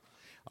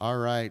All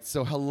right.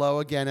 So hello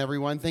again,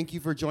 everyone. Thank you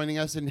for joining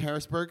us in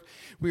Harrisburg.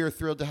 We are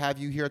thrilled to have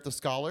you here at the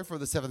Scholar for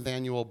the 7th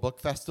Annual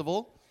Book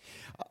Festival.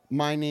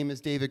 My name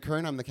is David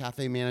Kern. I'm the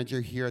cafe manager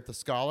here at the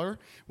Scholar.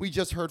 We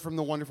just heard from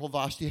the wonderful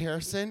Vashti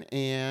Harrison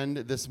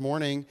this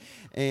morning,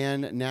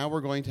 and now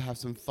we're going to have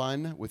some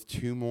fun with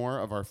two more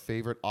of our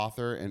favorite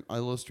author and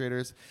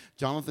illustrators,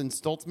 Jonathan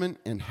Stoltzman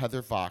and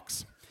Heather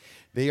Fox.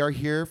 They are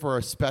here for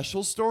a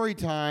special story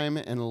time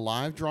and a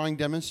live drawing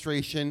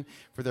demonstration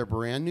for their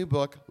brand new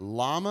book,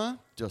 Llama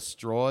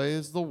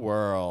Destroys the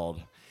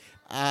World.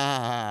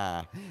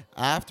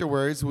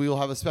 Afterwards, we will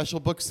have a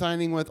special book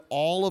signing with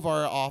all of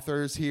our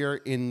authors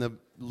here in the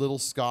Little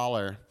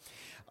Scholar.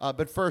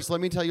 But first, let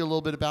me tell you a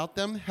little bit about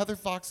them. Heather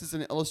Fox is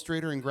an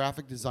illustrator and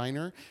graphic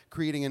designer,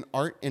 creating an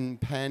art in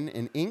pen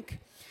and ink,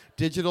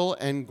 digital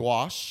and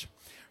gouache.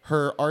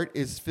 Her art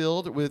is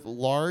filled with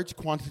large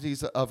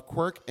quantities of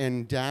quirk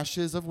and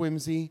dashes of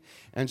whimsy,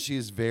 and she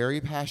is very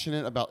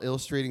passionate about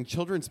illustrating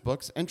children's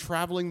books and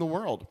traveling the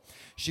world.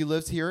 She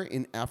lives here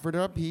in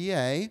Ephrata,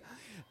 PA.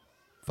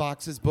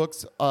 Fox's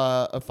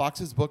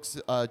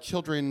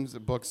children's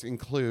books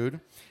include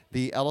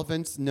The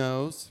Elephant's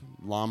Nose,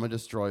 Llama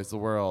Destroys the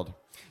World.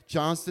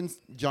 Jonathan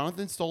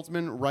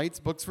Stoltzman writes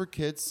books for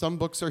kids. Some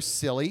books are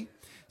silly,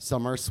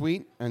 some are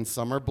sweet, and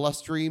some are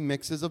blustery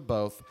mixes of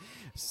both.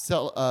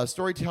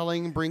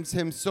 Storytelling brings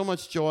him so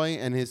much joy,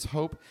 and his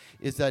hope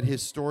is that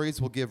his stories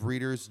will give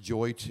readers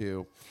joy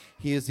too.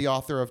 He is the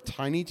author of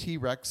Tiny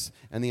T-Rex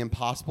and The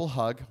Impossible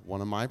Hug,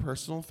 one of my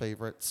personal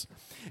favorites,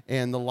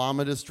 and The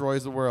Llama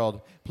Destroys the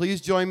World.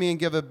 Please join me and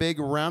give a big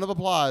round of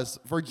applause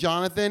for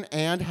Jonathan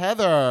and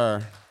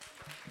Heather.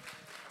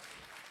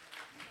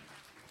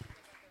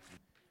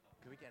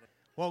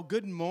 Well,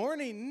 good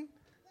morning.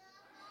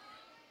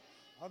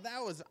 Oh,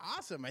 that was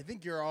awesome. I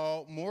think you're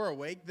all more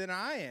awake than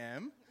I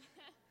am.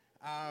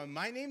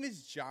 My name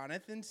is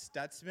Jonathan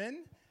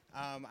Stutzman.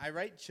 I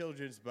write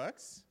children's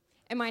books.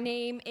 And my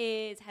name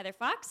is Heather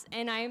Fox,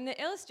 and I am the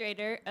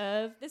illustrator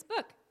of this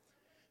book.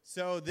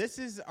 So this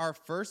is our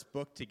first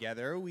book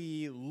together.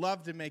 We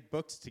love to make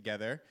books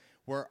together.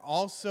 We're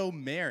also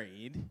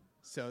married,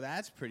 so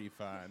that's pretty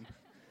fun.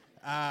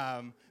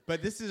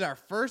 But this is our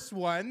first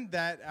one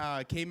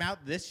that came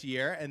out this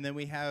year, and then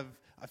we have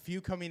a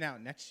few coming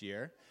out next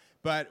year.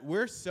 But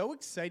we're so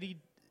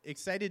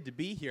excited to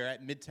be here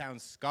at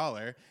Midtown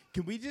Scholar.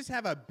 Can we just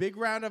have a big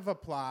round of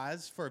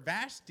applause for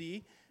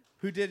Vashti,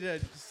 who did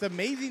this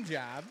amazing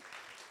job?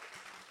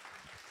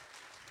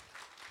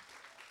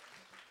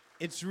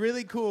 It's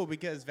really cool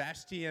because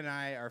Vashti and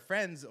I are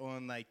friends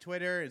on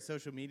Twitter and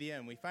social media,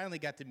 and we finally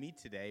got to meet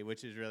today,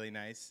 which is really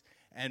nice.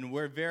 And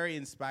we're very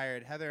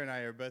inspired. Heather and I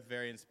are both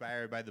very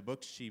inspired by the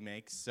books she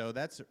makes, so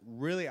that's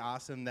really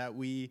awesome that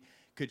we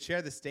could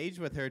share the stage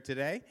with her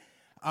today.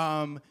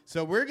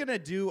 So we're going to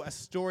do a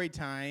story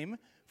time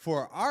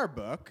for our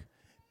book,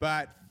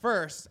 but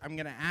first I'm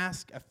going to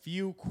ask a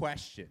few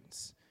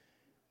questions.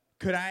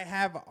 Could I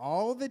have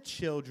all the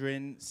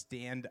children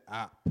stand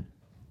up?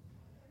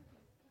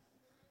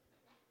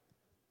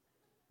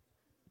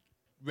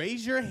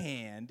 Raise your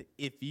hand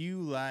if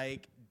you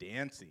like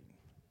dancing.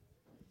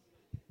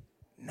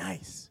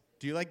 Nice.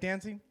 Do you like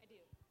dancing? I do.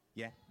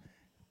 Yeah.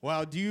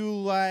 Well, do you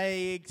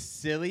like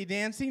silly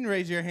dancing?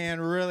 Raise your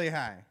hand really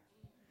high.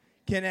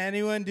 Can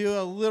anyone do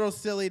a little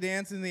silly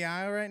dance in the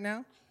aisle right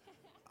now?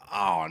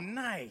 Oh,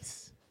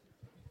 nice.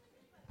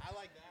 I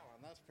like that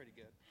one. That's pretty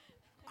good.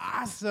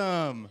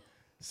 Awesome.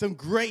 Some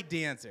great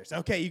dancers.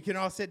 Okay, you can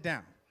all sit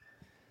down.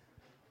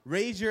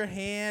 Raise your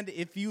hand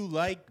if you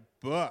like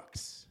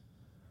books.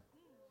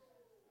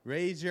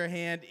 Raise your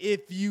hand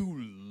if you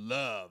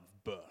love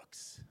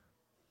books.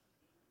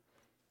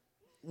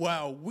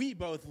 Well, we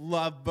both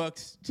love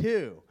books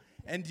too.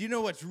 And do you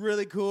know what's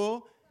really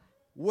cool?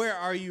 Where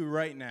are you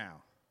right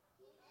now?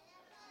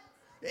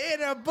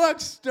 In a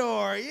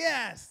bookstore,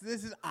 yes.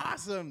 This is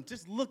awesome.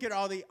 Just look at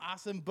all the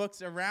awesome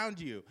books around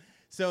you.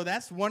 So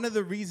that's one of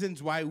the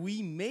reasons why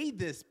we made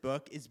this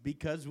book is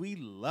because we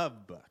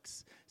love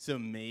books. So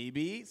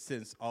maybe,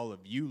 since all of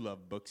you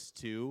love books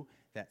too,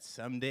 that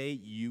someday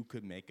you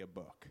could make a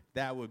book.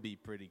 That would be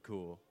pretty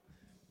cool.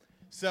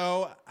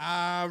 So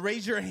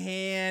raise your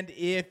hand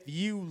if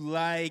you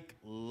like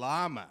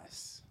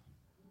llamas.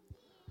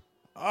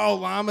 Oh,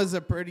 llamas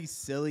are pretty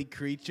silly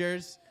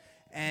creatures.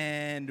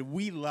 And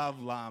we love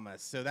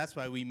llamas, so that's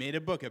why we made a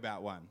book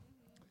about one.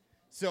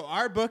 So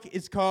our book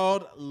is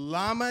called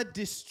Llama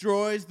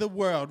Destroys the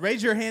World.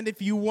 Raise your hand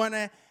if you want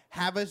to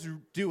have us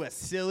do a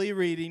silly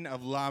reading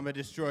of Llama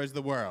Destroys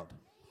the World.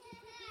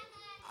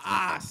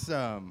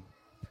 Awesome.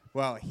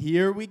 Well,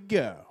 here we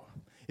go.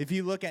 If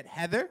you look at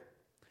Heather,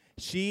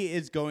 she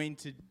is going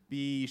to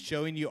be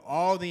showing you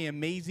all the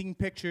amazing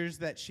pictures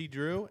that she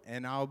drew,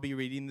 and I'll be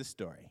reading the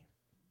story.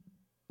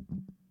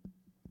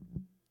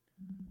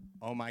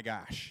 Oh my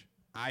gosh,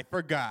 I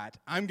forgot.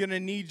 I'm going to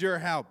need your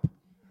help.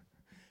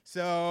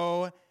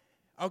 So,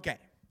 okay,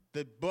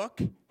 the book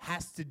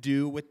has to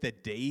do with the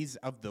days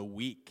of the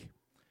week.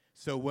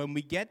 So when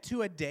we get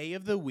to a day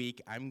of the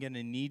week, I'm going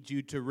to need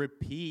you to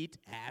repeat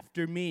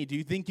after me. Do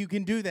you think you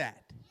can do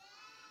that?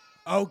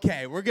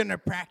 Okay, we're going to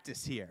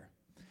practice here.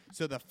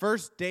 So the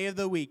first day of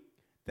the week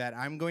that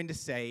I'm going to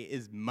say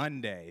is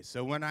Monday.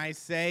 So when I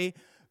say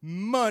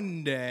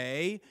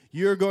Monday,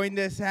 you're going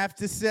to have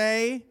to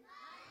say Monday.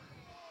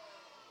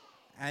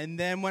 And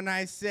then when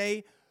I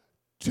say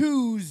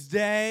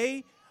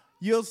Tuesday,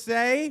 you'll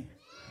say Tuesday.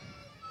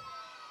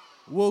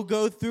 We'll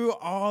go through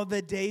all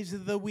the days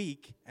of the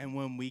week. And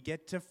when we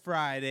get to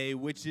Friday,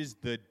 which is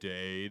the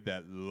day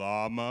that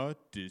Llama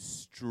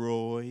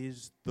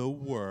destroys the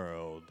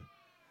world,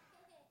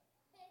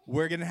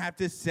 we're going to have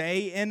to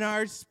say in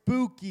our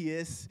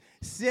spookiest,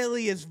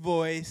 silliest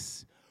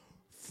voice,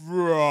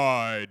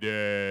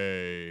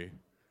 Friday.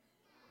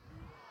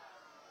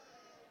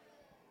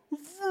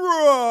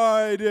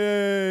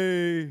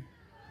 Friday.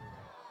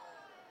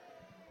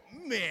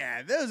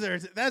 Man,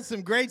 that's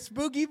some great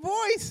spooky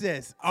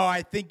voices. Oh,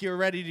 I think you're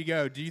ready to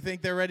go. Do you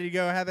think they're ready to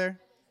go,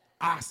 Heather?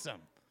 Awesome.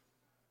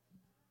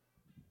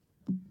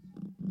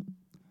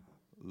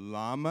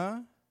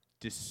 Llama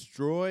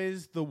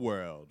Destroys the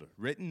World,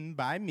 written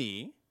by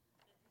me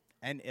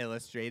and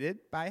illustrated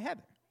by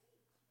Heather.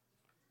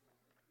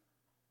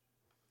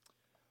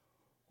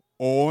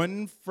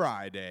 On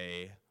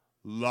Friday,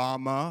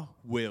 Llama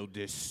will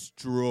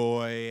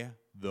destroy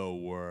the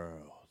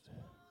world.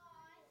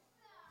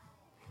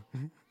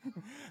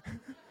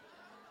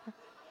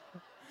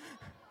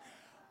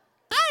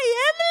 I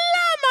am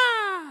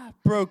Llama,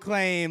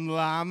 proclaimed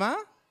Llama.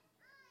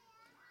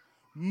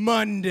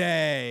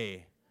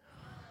 Monday.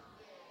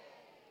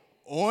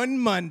 On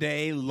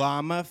Monday,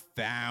 Llama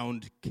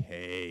found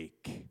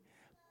cake.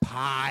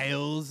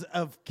 Piles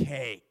of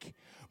cake.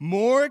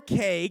 More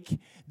cake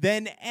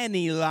than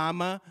any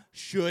llama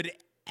should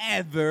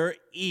ever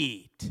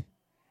eat.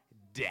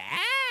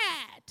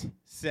 Dad,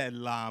 said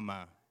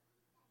Llama.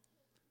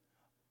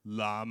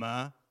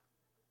 Llama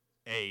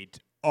ate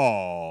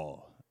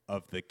all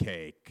of the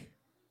cake.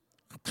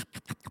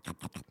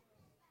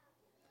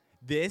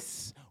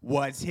 This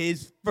was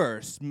his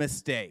first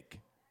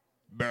mistake.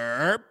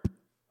 Burp.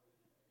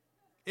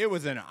 It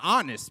was an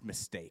honest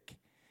mistake.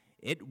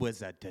 It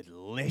was a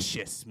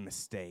delicious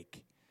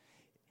mistake.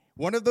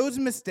 One of those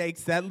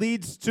mistakes that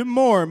leads to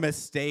more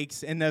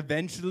mistakes and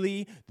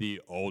eventually the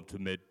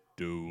ultimate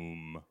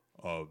doom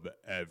of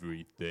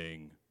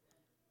everything.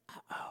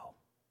 Uh-oh.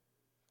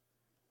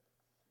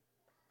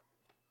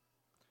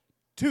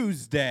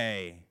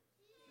 Tuesday.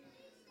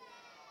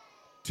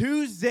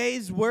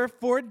 Tuesdays were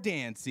for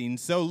dancing,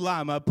 so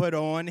Llama put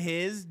on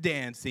his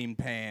dancing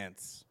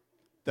pants.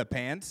 The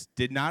pants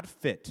did not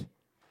fit.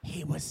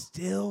 He was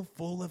still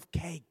full of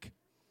cake.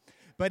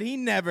 But he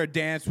never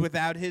danced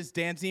without his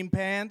dancing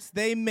pants.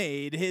 They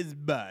made his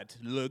butt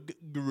look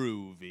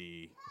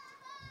groovy.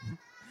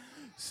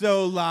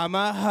 So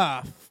Llama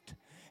huffed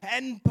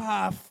and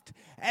puffed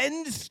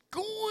and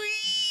squeezed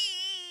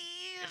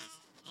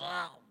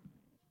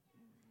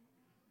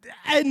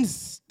and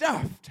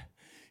stuffed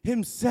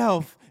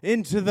himself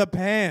into the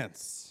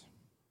pants.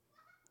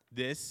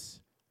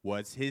 This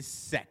was his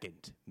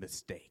second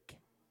mistake.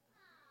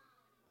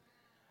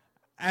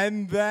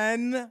 And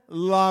then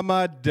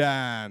Llama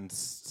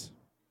danced.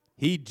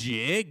 He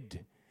jigged.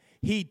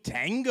 He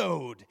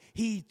tangoed.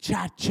 He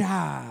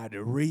cha-cha'd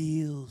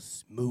real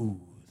smooth.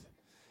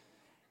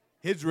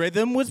 His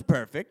rhythm was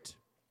perfect.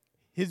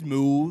 His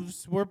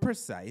moves were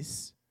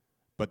precise.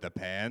 But the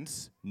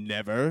pants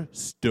never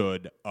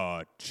stood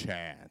a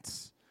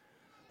chance.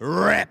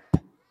 Rip!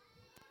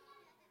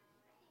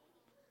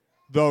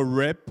 The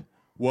rip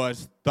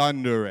was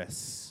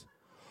thunderous.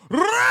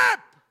 Rip!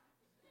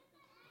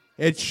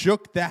 It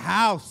shook the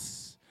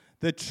house,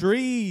 the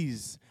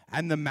trees,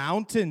 and the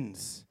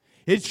mountains.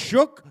 It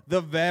shook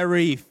the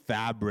very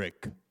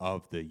fabric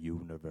of the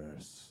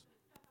universe.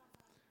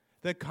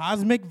 The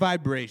cosmic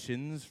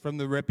vibrations from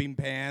the ripping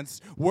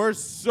pants were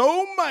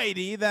so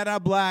mighty that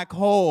a black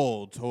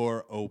hole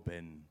tore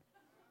open.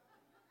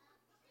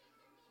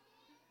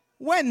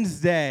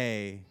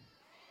 Wednesday.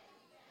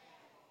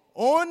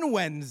 On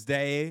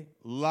Wednesday,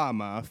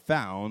 Llama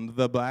found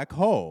the black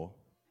hole.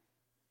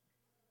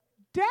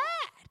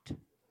 Dad,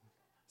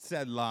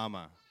 said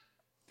Llama.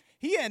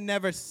 He had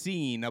never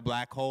seen a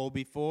black hole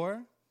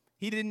before.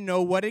 He didn't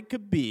know what it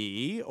could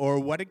be or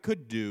what it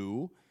could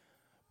do.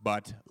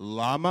 But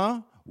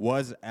Llama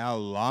was a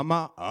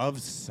llama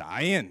of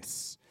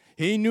science.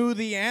 He knew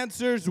the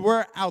answers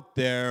were out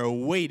there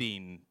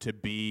waiting to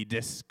be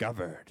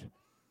discovered.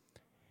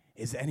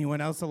 Is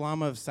anyone else a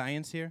llama of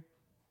science here?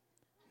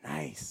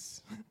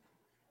 Nice.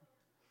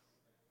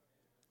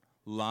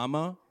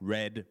 Llama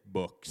read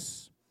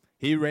books.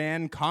 He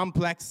ran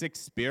complex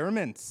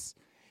experiments.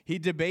 He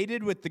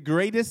debated with the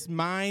greatest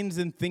minds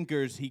and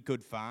thinkers he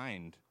could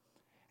find.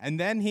 And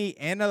then he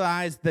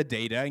analyzed the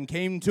data and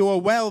came to a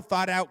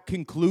well-thought-out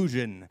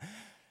conclusion.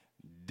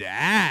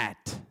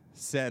 That,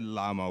 said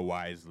Llama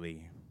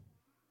wisely.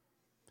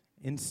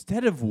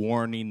 Instead of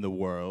warning the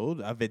world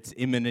of its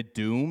imminent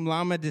doom,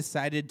 Llama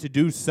decided to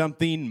do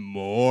something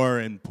more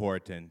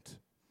important.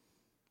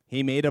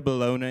 He made a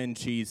bologna and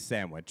cheese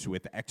sandwich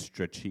with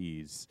extra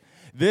cheese.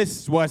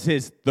 This was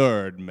his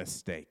third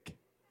mistake.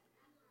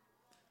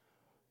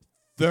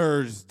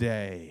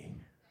 Thursday.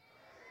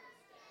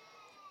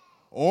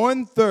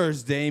 On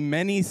Thursday,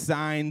 many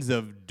signs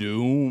of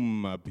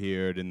doom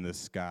appeared in the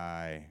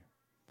sky.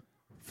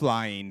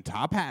 Flying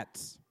top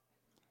hats,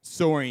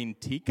 soaring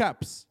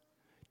teacups,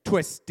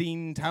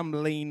 twisting,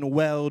 tumbling,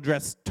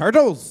 well-dressed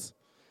turtles.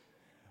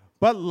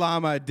 But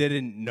Llama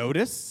didn't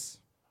notice.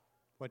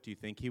 What do you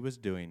think he was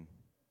doing?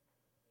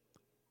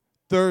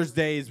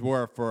 Thursdays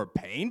were for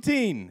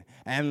painting,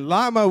 and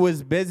Llama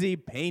was busy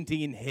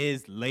painting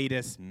his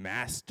latest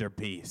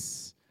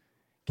masterpiece.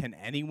 Can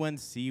anyone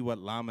see what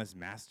Llama's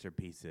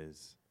masterpiece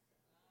is?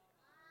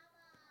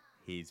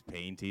 He's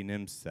painting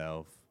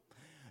himself.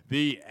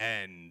 The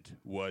end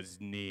was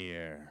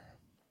near.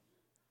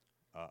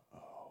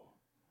 Uh-oh.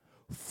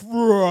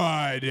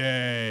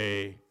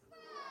 Friday.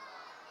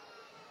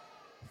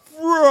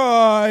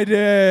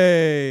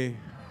 Friday.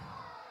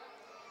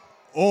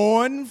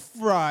 On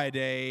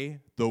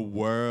Friday, the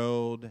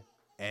world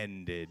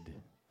ended.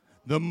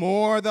 The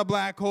more the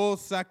black hole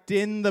sucked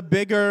in, the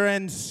bigger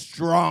and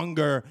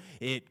stronger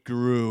it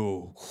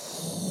grew.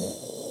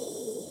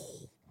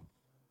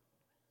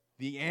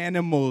 The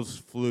animals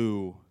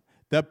flew.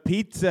 The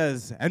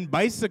pizzas and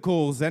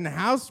bicycles and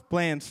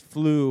houseplants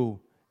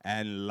flew.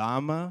 And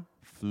Llama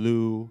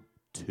flew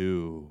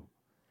too.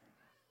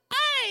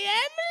 I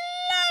am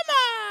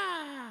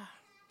Llama!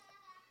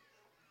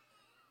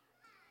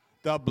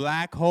 The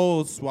black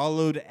hole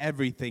swallowed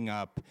everything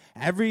up.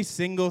 Every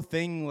single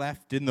thing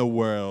left in the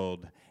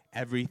world.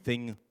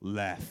 Everything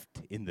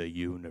left in the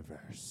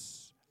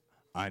universe.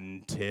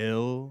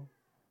 Until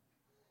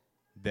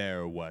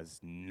there was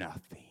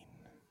nothing.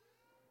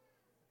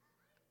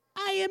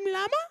 I am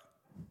Llama?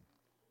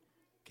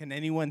 Can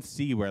anyone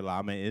see where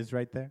Llama is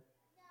right there?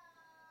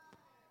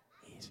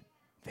 He's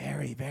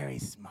very, very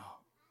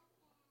small.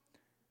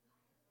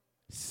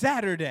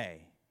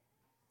 Saturday.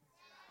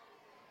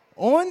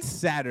 On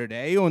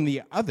Saturday, on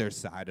the other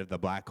side of the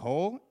black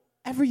hole,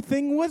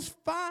 everything was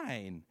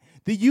fine.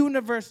 The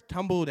universe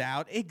tumbled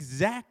out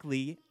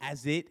exactly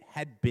as it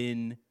had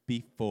been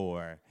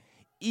before.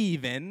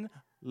 Even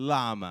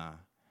Llama.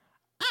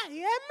 I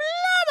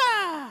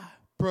am Llama!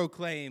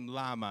 Proclaimed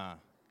Llama.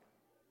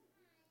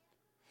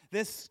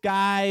 The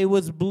sky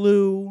was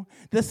blue,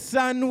 the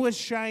sun was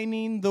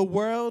shining, the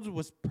world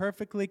was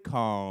perfectly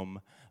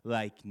calm,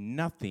 like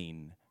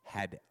nothing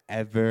had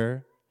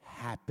ever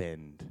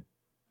happened.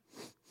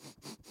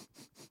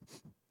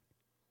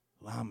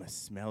 Llama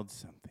smelled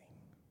something.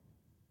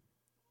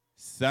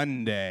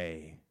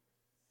 Sunday.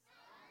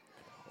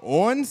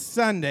 On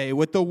Sunday,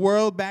 with the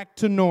world back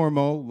to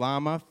normal,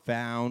 Llama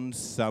found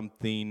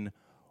something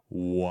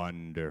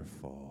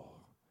wonderful.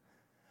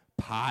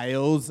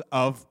 Piles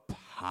of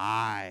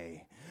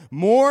pie.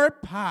 More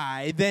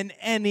pie than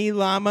any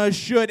llama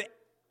should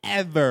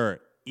ever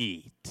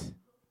eat.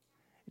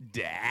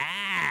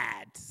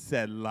 Dad,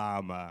 said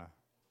Llama.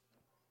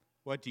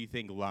 What do you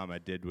think Llama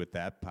did with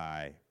that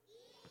pie?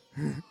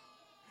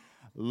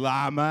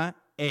 Llama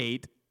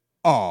ate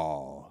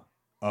all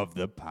of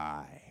the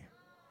pie.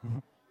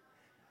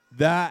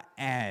 The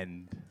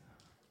end.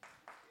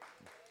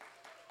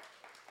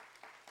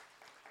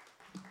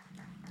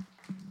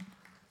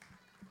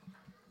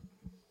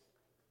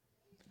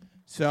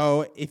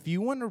 So if you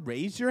want to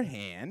raise your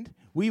hand,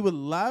 we would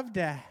love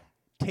to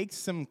take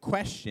some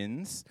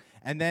questions,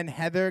 and then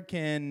Heather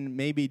can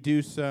maybe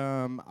do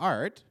some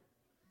art.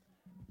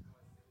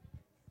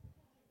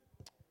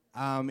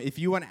 If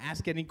you want to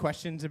ask any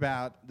questions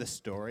about the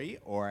story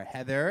or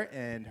Heather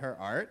and her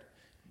art.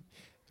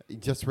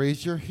 Just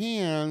raise your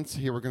hands.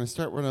 Here, we're going to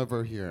start one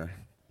over here.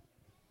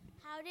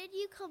 How did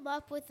you come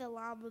up with the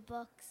llama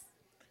books?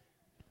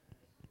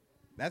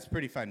 That's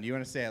pretty fun. Do you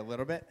want to say a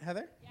little bit,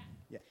 Heather? Yeah.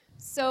 Yeah.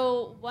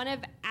 So one of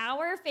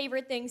our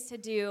favorite things to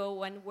do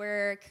when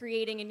we're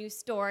creating a new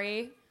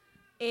story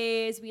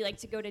is we like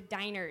to go to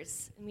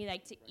diners and we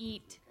like to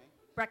eat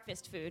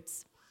breakfast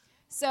foods.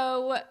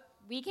 So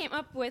we came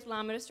up with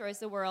Llama Destroys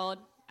the World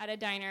at a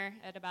diner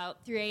at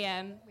about 3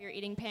 a.m. We were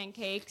eating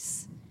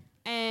pancakes,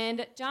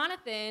 and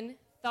Jonathan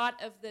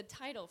thought of the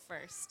title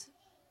first.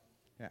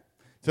 Yeah.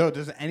 So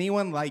does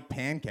anyone like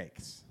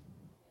pancakes?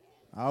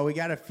 Oh, we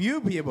got a few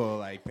people who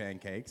like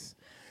pancakes.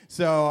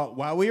 So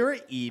while we were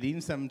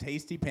eating some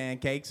tasty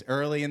pancakes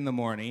early in the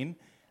morning,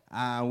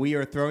 we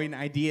were throwing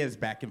ideas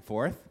back and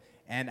forth.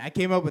 And I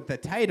came up with the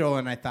title,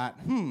 and I thought,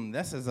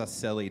 this is a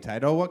silly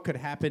title. What could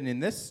happen in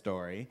this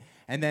story?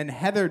 And then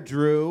Heather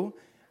drew,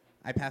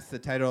 I passed the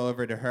title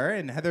over to her,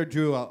 and Heather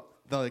drew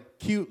the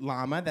cute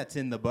llama that's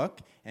in the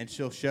book, and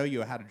she'll show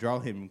you how to draw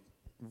him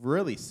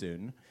really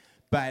soon.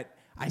 But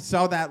I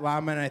saw that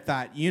llama, and I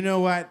thought, you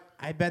know what?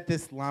 I bet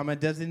this llama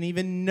doesn't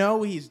even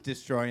know he's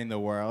destroying the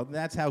world.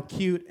 That's how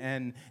cute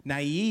and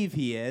naive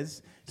he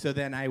is. So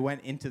then I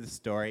went into the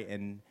story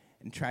and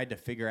tried to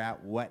figure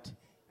out what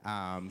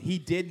he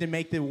did to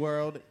make the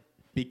world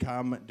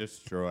become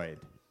destroyed.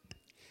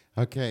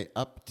 Okay,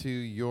 up to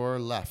your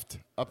left,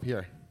 up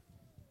here.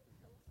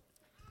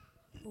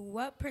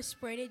 What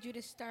persuaded you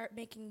to start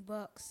making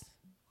books?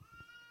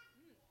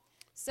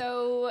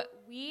 So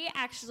we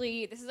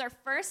actually, this is our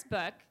first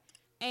book,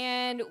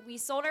 And we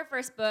sold our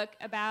first book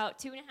about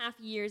 2.5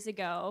 years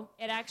ago.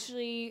 It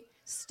actually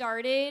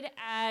started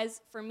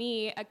as, for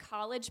me, a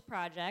college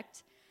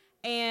project.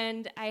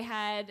 And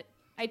I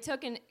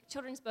took a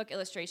children's book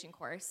illustration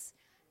course.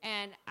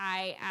 And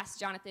I asked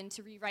Jonathan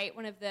to rewrite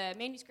one of the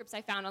manuscripts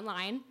I found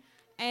online.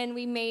 And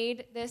we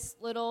made this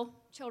little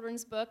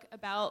children's book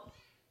about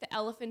the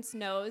elephant's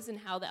nose and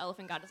how the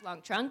elephant got his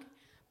long trunk.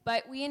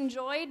 But we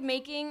enjoyed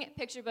making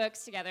picture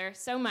books together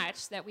so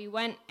much that we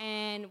went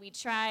and we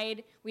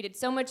did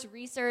so much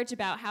research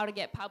about how to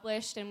get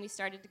published, and we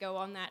started to go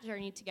on that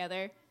journey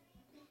together.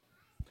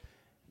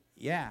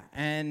 Yeah,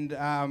 and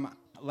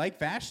like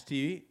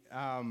Vashti,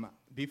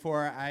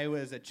 before I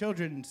was a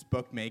children's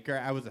book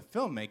maker, I was a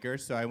filmmaker,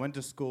 so I went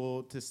to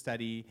school to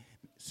study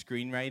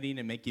screenwriting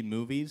and making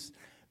movies.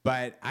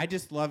 But I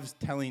just love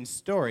telling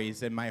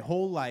stories, and my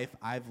whole life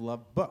I've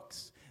loved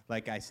books.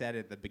 Like I said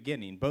at the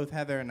beginning, both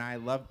Heather and I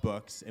love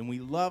books, and we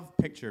love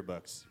picture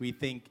books. We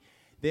think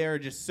they're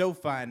just so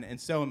fun and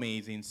so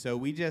amazing. So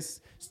we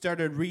just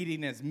started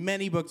reading as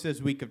many books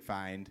as we could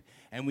find,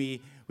 and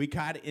we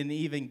caught an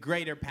even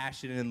greater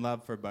passion and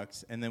love for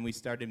books, and then we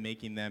started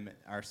making them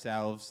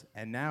ourselves,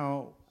 and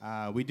now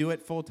we do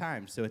it full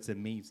time, so it's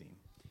amazing.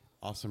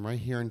 Awesome. Right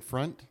here in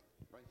front.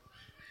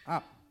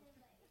 Up.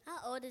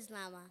 How old is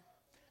Llama?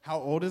 How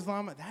old is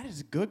Llama? That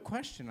is a good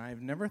question.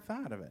 I've never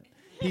thought of it.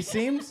 He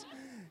seems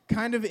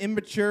kind of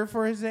immature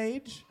for his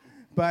age,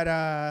 but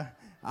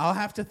I'll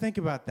have to think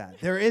about that.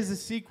 There is a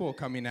sequel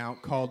coming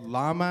out called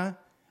Llama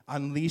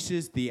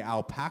Unleashes the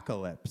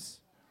Alpacalypse.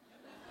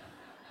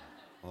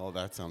 Oh,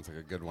 that sounds like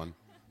a good one.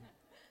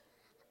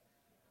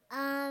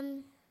 How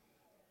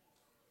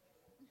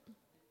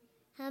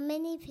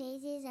many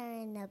pages are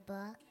in the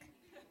book?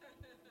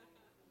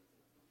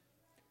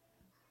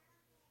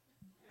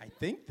 I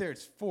think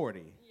there's 40.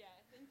 Yeah,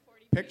 I think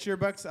 40. Picture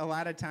books a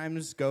lot of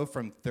times go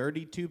from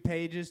 32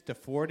 pages to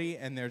 40,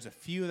 and there's a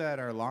few that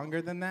are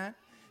longer than that,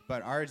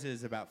 but ours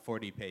is about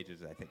 40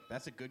 pages, I think.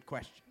 That's a good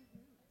question.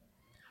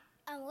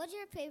 What's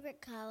your favorite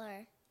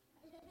color?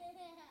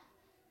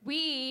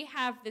 We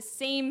have the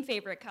same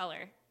favorite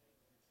color.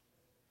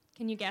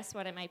 Can you guess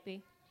what it might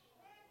be?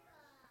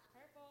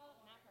 Purple,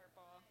 not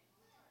purple.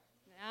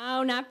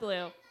 No, not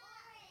blue.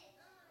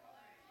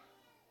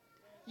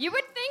 You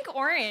would think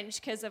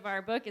orange because of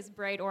our book is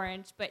bright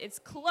orange, but it's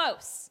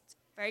close. It's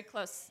very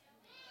close.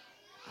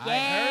 I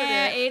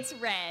heard it. It's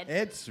red.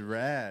 It's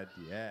red,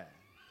 yeah.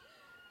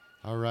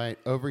 All right.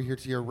 Over here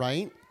to your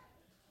right.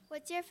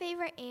 What's your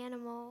favorite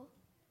animal?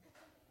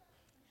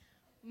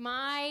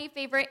 My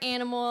favorite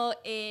animal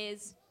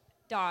is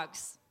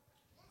dogs.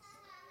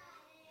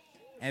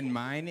 And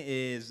mine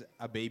is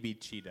a baby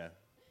cheetah.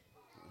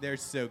 They're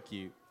so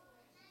cute.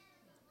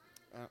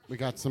 We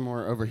got some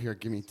more over here.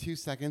 Give me 2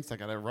 seconds. I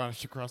got to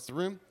rush across the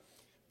room.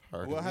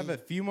 Pardon We'll have me. a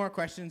few more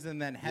questions,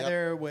 and then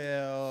Heather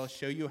will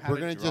show you how We're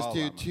to going draw to just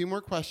do llama. 2 more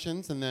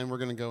questions, and then we're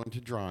going to go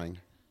into drawing.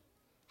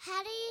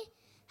 How do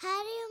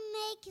you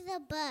make the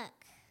book?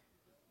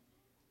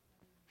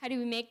 How do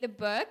we make the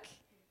book?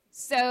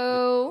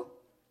 So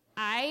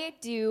I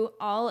do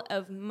all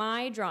of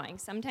my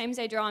drawings. Sometimes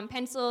I draw in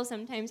pencil,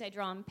 sometimes I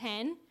draw in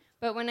pen.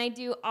 But when I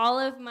do all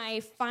of my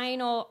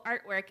final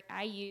artwork,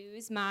 I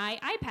use my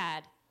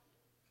iPad.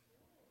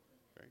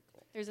 Very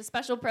cool. There's a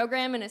special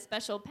program and a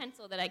special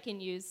pencil that I can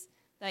use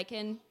that I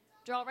can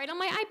draw right on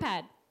my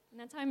iPad. And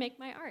that's how I make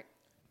my art.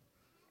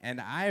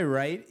 And I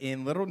write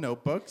in little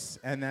notebooks,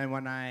 and then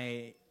when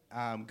I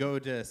go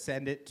to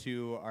send it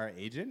to our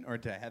agent or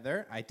to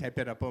Heather, I type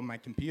it up on my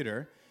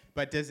computer.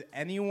 But does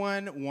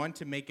anyone want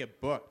to make a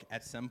book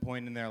at some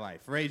point in their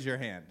life? Raise your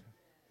hand.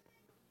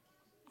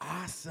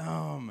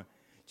 Awesome.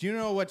 Do you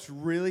know what's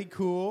really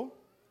cool?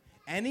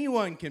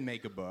 Anyone can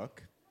make a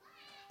book,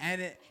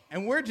 and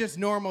we're just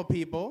normal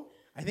people.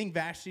 I think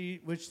Vashti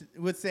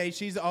would say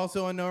she's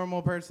also a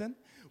normal person.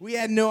 We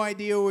had no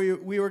idea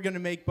we were going to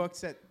make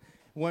books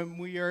when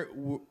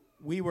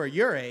we were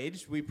your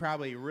age. We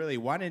probably really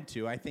wanted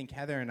to. I think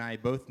Heather and I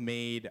both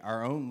made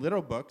our own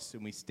little books,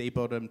 and we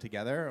stapled them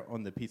together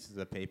on the pieces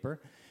of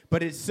paper.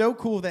 But it's so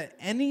cool that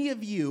any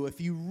of you,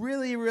 if you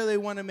really, really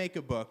want to make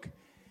a book,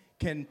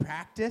 can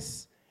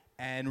practice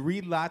and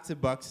read lots of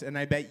books, and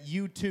I bet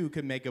you too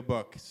can make a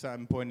book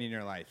some point in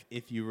your life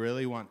if you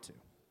really want to.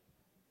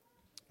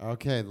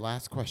 Okay,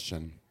 last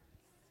question.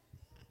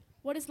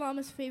 What is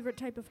Llama's favorite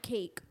type of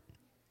cake?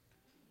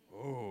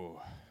 Oh.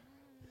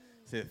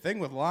 See, the thing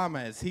with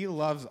Llama is he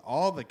loves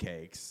all the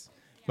cakes,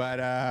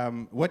 but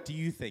what do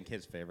you think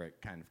his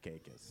favorite kind of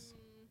cake is?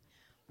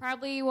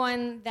 Probably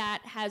one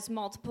that has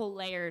multiple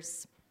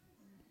layers.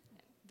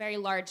 Very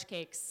large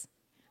cakes.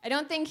 I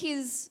don't think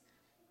he's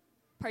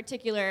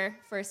particular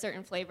for a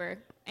certain flavor.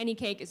 Any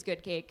cake is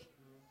good cake.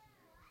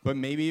 But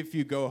maybe if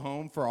you go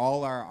home for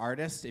all our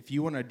artists, if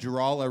you want to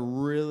draw a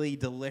really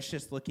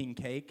delicious looking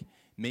cake,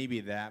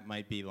 maybe that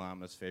might be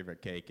Llama's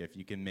favorite cake if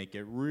you can make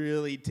it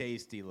really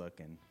tasty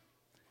looking.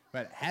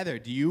 But Heather,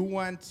 do you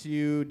want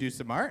to do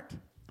some art?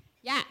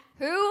 Yeah,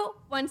 who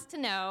wants to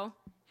know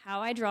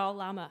how I draw a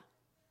llama?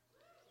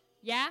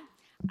 Yeah?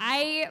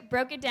 I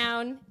broke it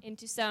down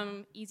into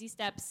some easy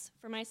steps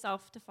for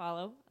myself to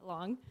follow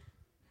along.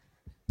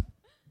 Oh,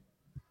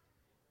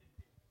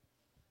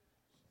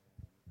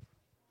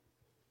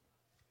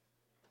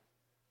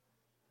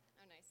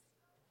 nice.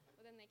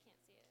 Well, then they can't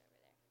see it over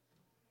there.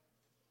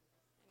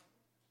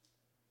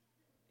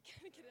 I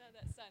gotta get it out of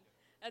that sun.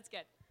 That's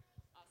good.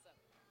 Awesome.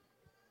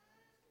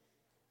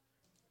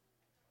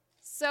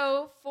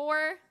 So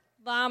for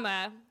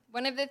Llama,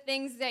 one of the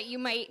things that you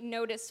might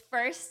notice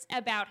first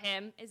about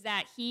him is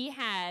that he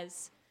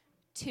has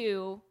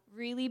 2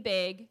 really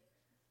big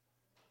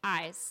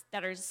eyes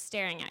that are just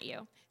staring at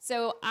you.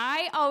 So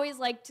I always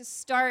like to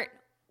start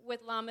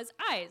with Llama's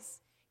eyes,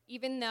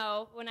 even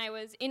though when I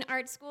was in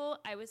art school,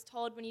 I was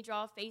told when you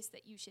draw a face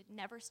that you should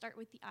never start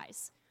with the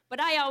eyes. But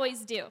I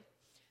always do.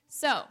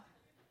 So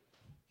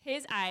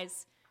his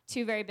eyes,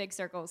 2 very big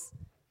circles.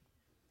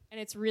 And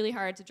it's really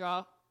hard to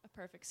draw a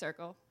perfect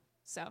circle.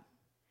 So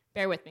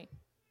bear with me.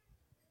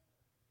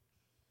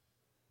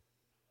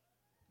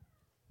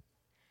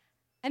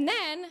 And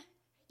then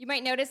you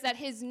might notice that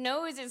his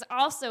nose is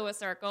also a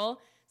circle,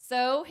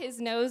 so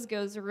his nose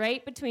goes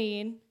right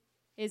between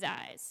his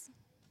eyes.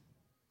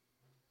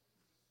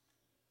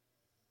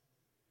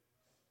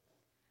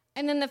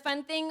 And then the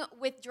fun thing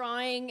with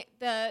drawing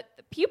the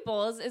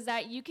pupils is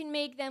that you can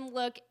make them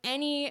look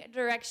any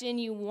direction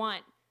you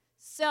want.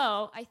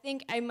 So I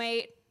think I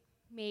might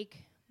make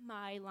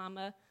my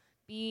llama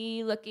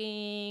be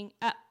looking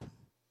up.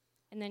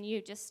 And then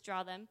you just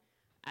draw them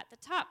at the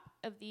top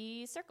of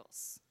the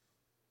circles.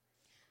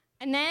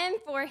 And then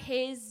for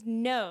his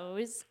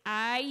nose,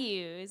 I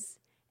use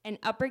an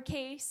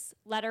uppercase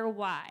letter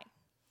Y.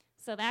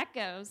 So that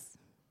goes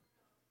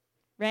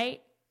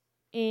right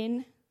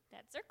in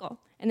that circle.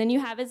 And then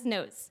you have his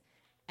nose.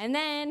 And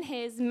then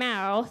his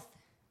mouth,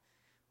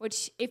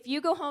 which if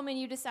you go home and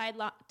you decide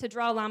to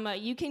draw llama,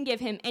 you can give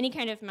him any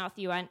kind of mouth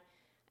you want.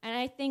 And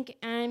I think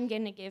I'm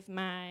going to give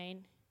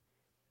mine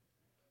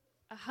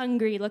a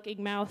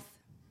hungry-looking mouth.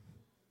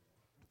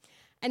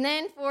 And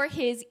then for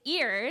his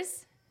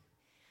ears,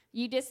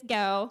 you just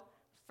go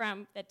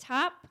from the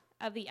top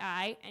of the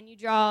eye and you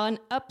draw an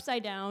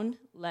upside-down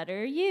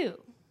letter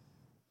U.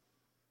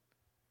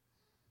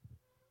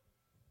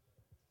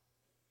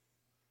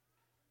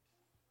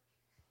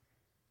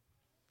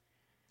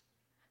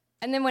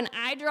 And then when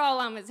I draw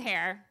llama's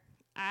hair,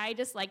 I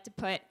just like to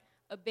put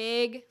a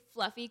big,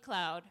 fluffy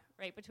cloud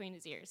right between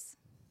his ears.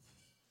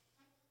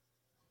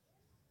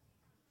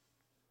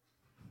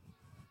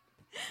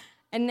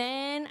 And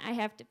then I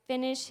have to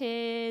finish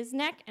his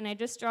neck, and I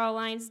just draw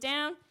lines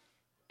down,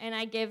 and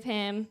I give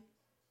him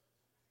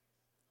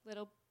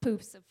little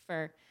poofs of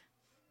fur.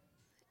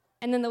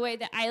 And then the way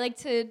that I like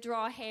to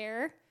draw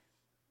hair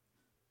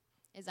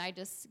is I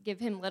just give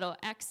him little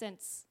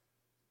accents.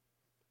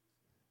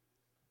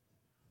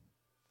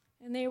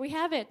 And there we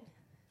have it.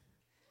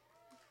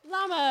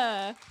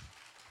 Llama.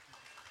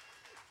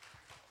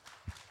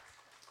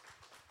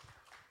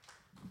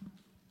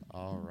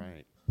 All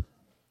right.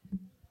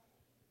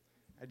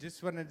 I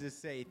just wanted to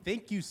say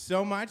thank you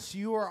so much.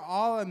 You are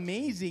all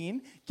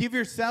amazing. Give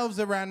yourselves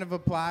a round of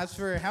applause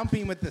for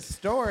helping with the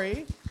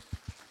story.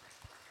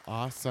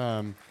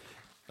 Awesome.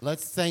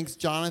 Let's thank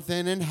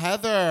Jonathan and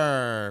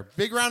Heather.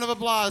 Big round of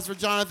applause for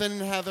Jonathan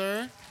and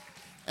Heather.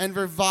 And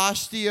for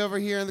Vashti over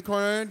here in the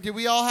corner. Did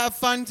we all have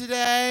fun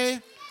today?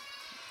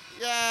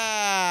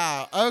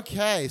 Yeah.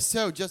 Okay,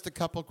 so just a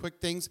couple quick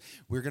things.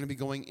 We're going to be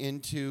going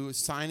into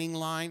signing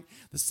line.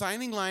 The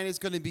signing line is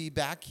going to be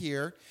back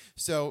here.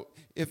 So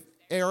if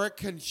Eric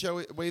can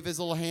wave his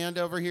little hand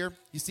over here.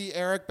 You see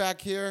Eric back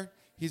here?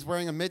 He's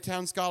wearing a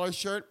Midtown Scholar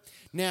shirt.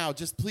 Now,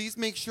 just please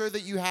make sure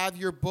that you have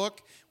your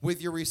book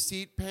with your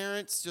receipt,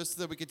 parents, just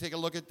so that we can take a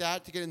look at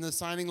that to get in the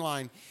signing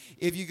line.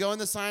 If you go in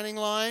the signing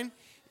line,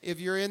 if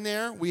you're in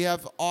there, we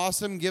have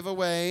awesome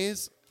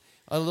giveaways.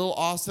 A little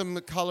awesome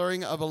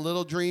coloring of a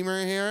little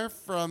dreamer here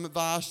from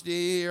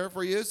Vashti here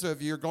for you. So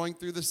if you're going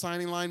through the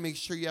signing line, make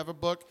sure you have a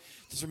book.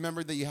 Just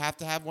remember that you have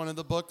to have one of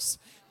the books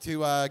to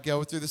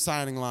go through the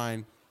signing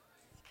line.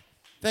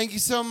 Thank you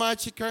so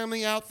much for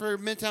coming out for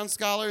Midtown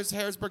Scholars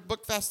Harrisburg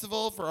Book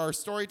Festival for our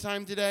story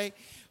time today.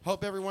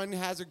 Hope everyone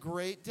has a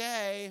great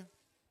day.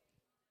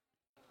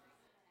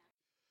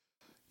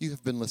 You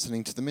have been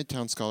listening to the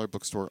Midtown Scholar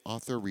Bookstore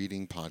Author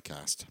Reading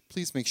Podcast.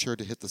 Please make sure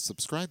to hit the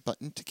subscribe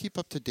button to keep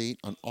up to date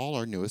on all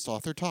our newest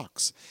author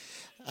talks.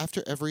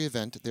 After every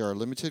event, there are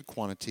limited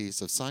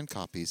quantities of signed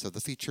copies of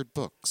the featured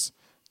books.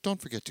 Don't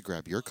forget to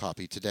grab your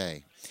copy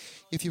today.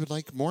 If you would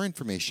like more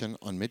information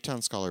on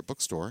Midtown Scholar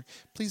Bookstore,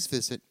 please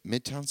visit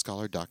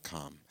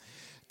midtownscholar.com.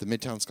 The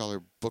Midtown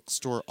Scholar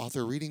Bookstore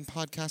Author Reading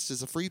Podcast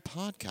is a free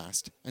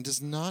podcast and does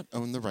not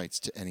own the rights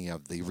to any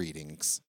of the readings.